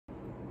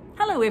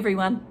Hello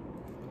everyone.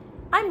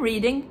 I'm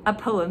reading a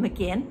poem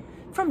again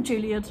from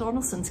Julia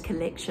Donaldson's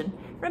collection.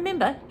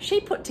 Remember, she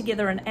put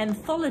together an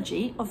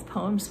anthology of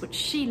poems which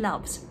she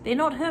loves. They're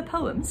not her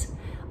poems.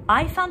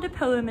 I found a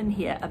poem in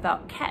here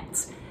about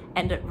cats,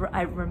 and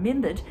I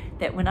remembered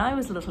that when I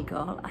was a little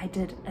girl, I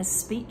did a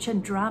speech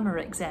and drama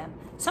exam.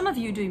 Some of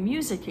you do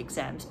music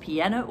exams,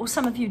 piano, or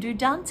some of you do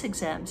dance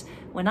exams.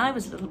 When I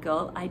was a little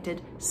girl, I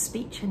did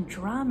speech and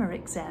drama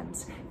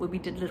exams, where we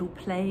did little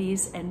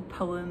plays and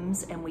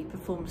poems and we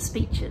performed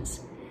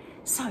speeches.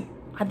 So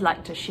I'd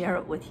like to share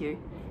it with you.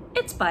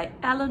 It's by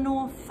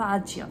Eleanor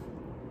Farjeon.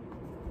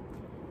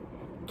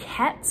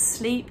 Cats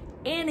sleep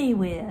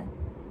anywhere,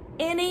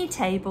 any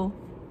table,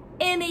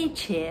 any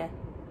chair,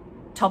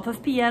 top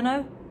of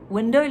piano,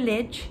 window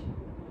ledge,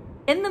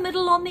 in the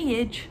middle on the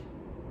edge,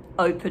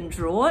 open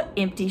drawer,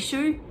 empty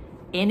shoe,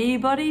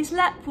 anybody's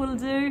lap will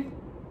do.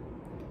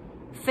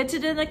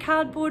 Fitted in a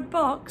cardboard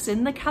box,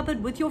 in the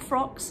cupboard with your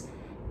frocks,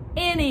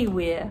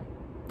 anywhere,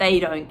 they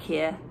don't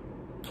care.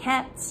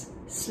 Cats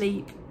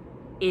sleep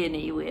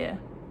anywhere.